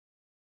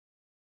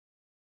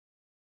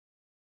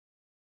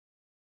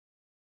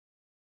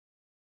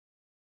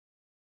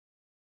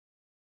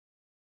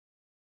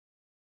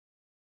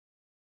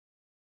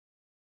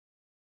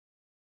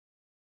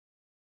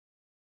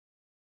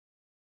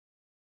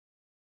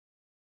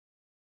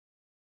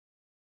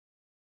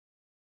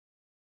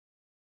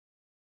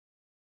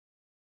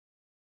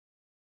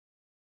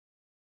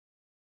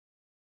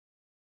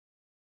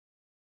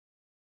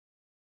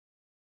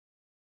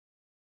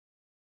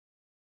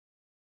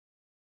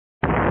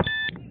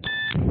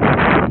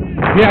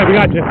Yeah, we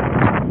got you.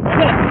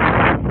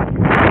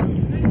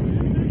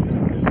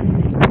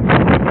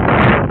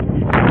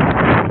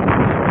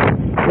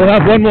 We'll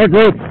have one more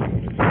group.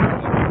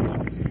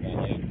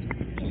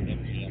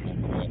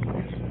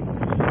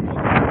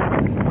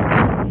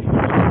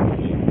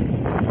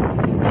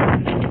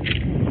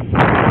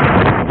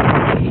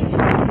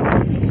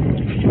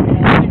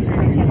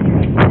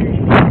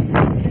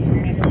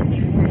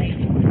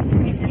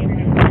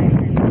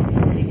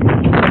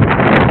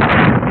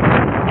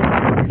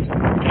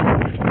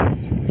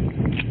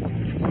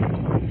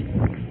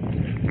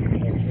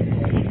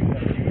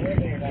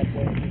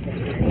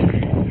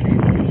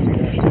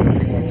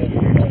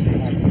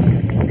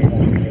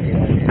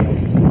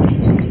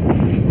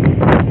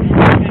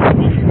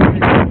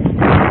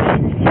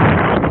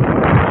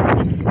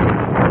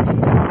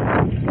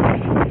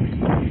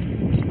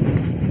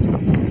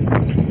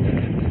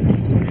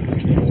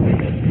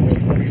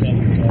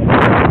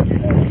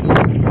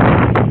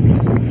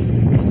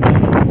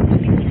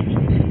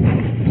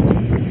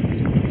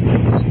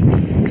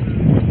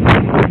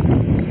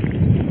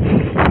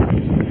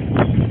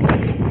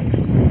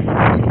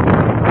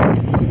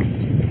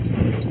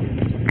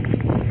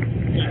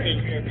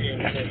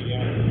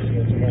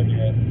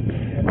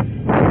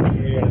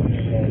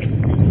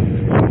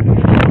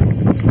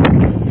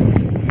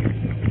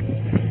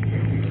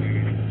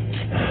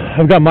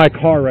 I've got my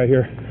car right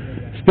here,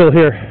 still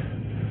here.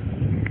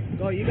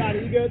 Oh, you got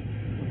it. You good?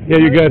 Yeah,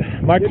 you're good.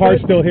 My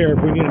car's still here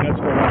if we need an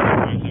escort.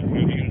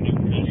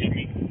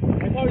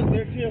 My car is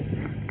there too.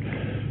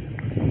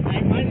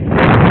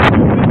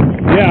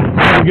 Yeah,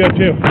 you're good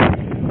too.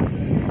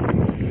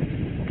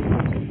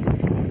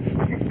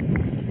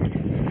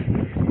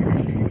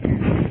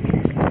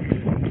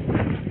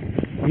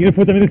 You gonna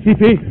put them in the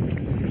TP?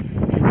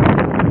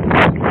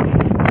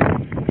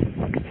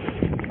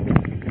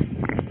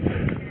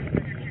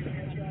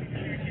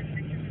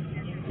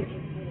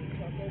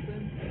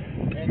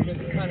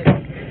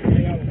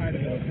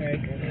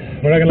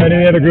 We're not gonna let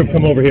any other group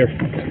come over here. It's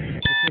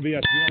gonna be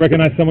us. If you don't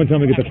recognize someone, tell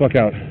them to get the fuck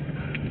out.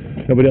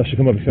 Nobody else should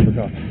come up except for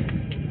cops.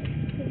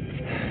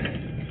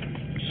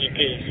 CP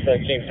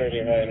expecting 30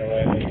 right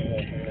away.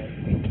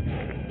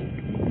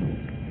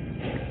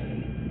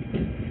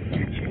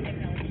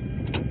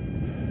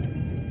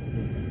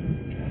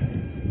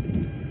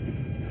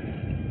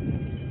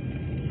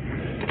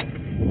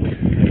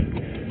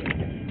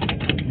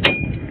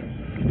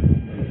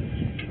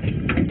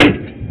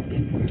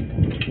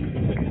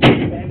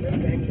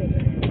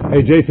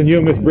 Hey Jason, you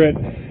and Miss Britt,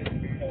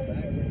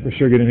 for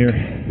sure get in here.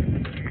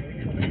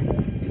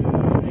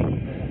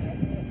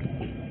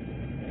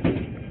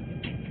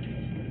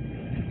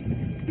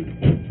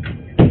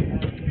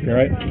 You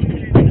alright?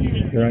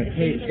 You alright?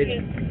 Hey,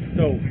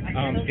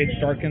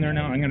 it's dark in there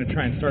now. I'm going to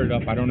try and start it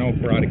up. I don't know if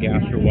we're out of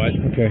gas or what.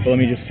 Okay. But let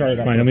me just start it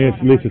up. Fine, I mean,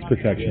 at least it's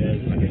protection.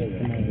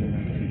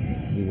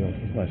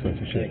 Flashlights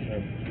and shit.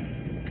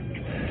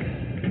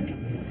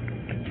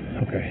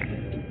 Okay.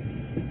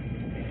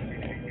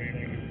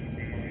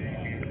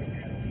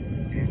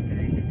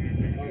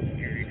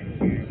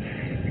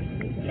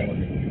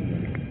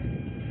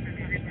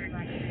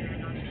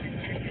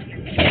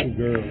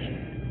 Girls.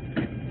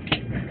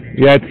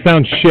 Yeah, it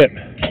sounds shit.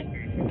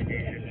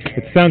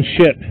 It sounds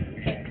shit.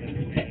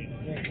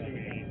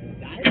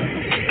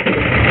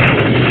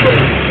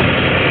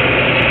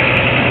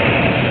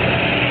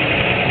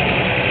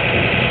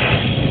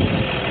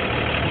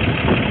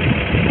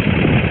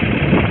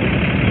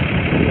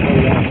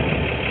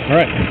 All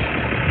right,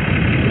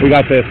 we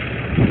got this.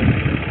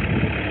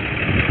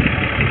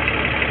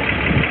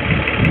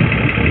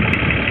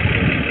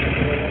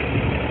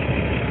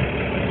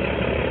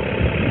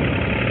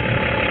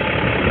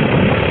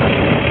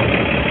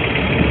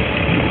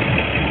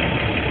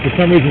 For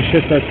some reason,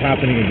 shit starts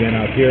happening again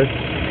out here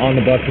on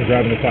the bus and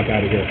driving the fuck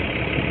out of here.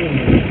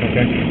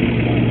 Okay?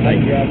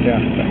 Thank you. Yeah.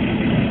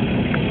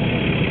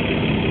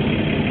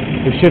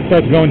 If shit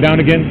starts going down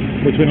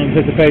again, which we don't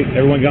anticipate,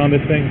 everyone get on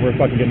this thing, we're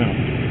fucking getting out.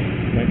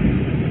 Okay?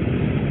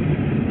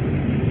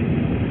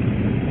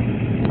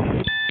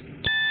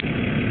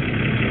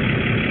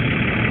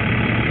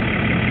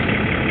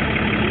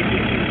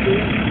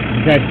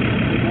 Okay.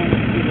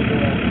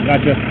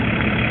 Gotcha.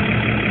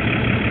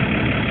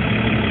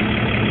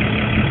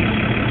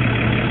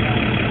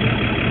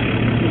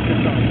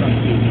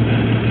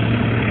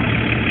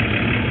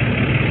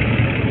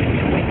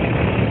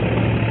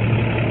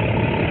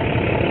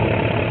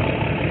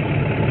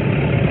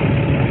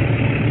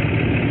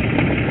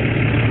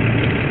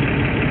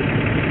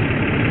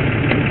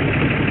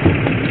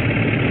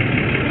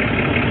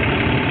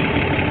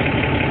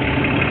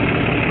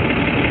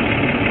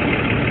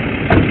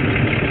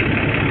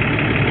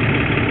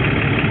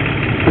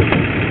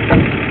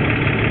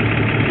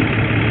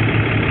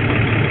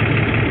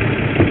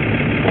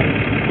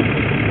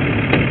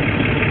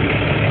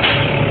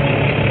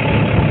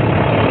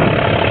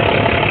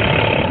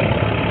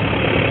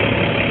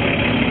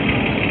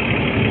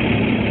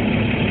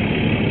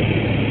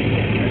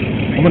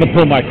 I'm going to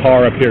pull my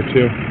car up here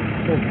too.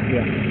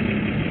 Yeah.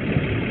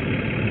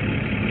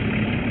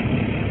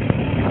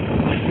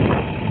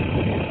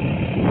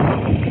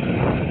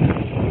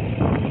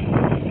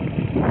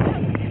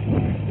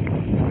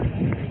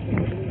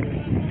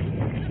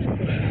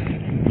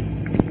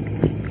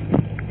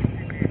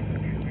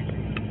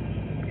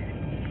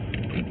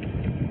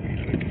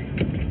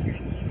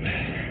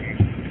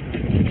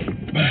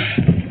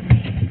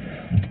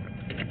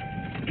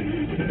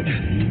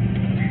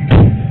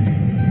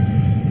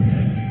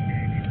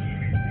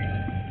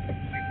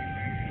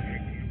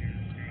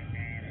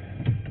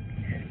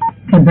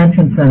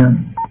 Convention Center.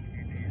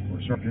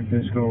 Sergeant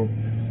Bisco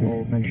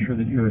will make sure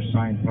that you're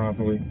assigned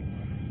properly.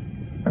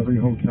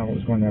 Every hotel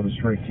is going to have a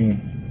strike team.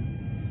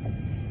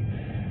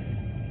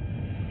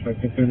 Strike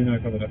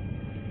 39 coming up.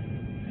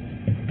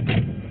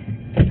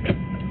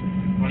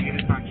 I'll get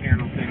this on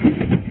channel thing.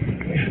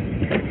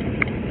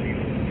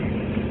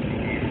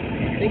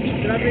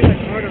 Should I bring my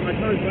card or my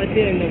card's right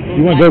there?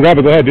 You want to go grab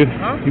it? Go ahead, dude.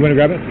 Huh? You want to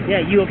grab it?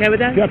 Yeah, you okay with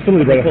that? Yeah,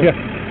 absolutely, brother. Cool. Yeah.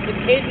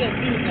 It's Cajun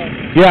too,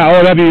 though. Yeah,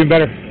 oh, that'd be even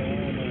better.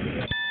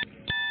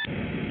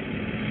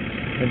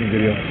 Send me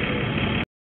video.